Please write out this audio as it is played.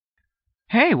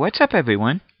Hey, what's up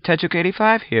everyone?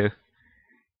 Tetrick85 here.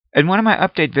 In one of my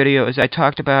update videos I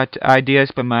talked about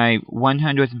ideas for my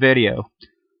 100th video.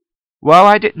 While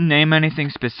I didn't name anything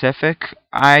specific,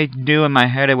 I knew in my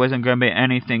head it wasn't going to be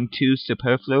anything too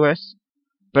superfluous,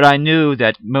 but I knew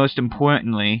that most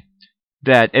importantly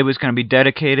that it was going to be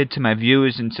dedicated to my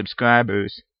viewers and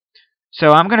subscribers.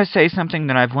 So I'm going to say something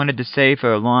that I've wanted to say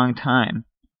for a long time.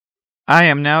 I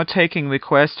am now taking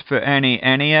requests for any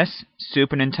NES,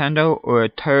 Super Nintendo, or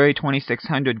Atari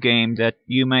 2600 game that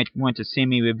you might want to see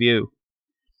me review.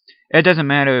 It doesn't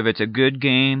matter if it's a good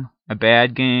game, a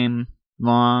bad game,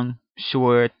 long,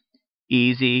 short,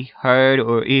 easy, hard,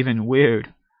 or even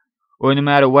weird, or no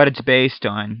matter what it's based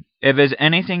on. If there's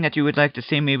anything that you would like to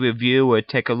see me review or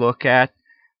take a look at,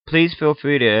 please feel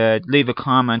free to leave a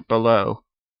comment below.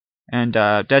 And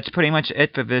that's pretty much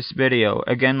it for this video.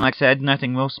 Again, like I said,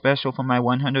 nothing real special for my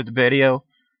 100th video,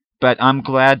 but I'm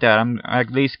glad that I at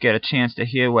least get a chance to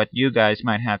hear what you guys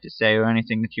might have to say or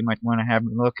anything that you might want to have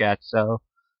me look at. So,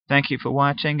 thank you for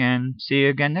watching, and see you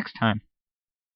again next time.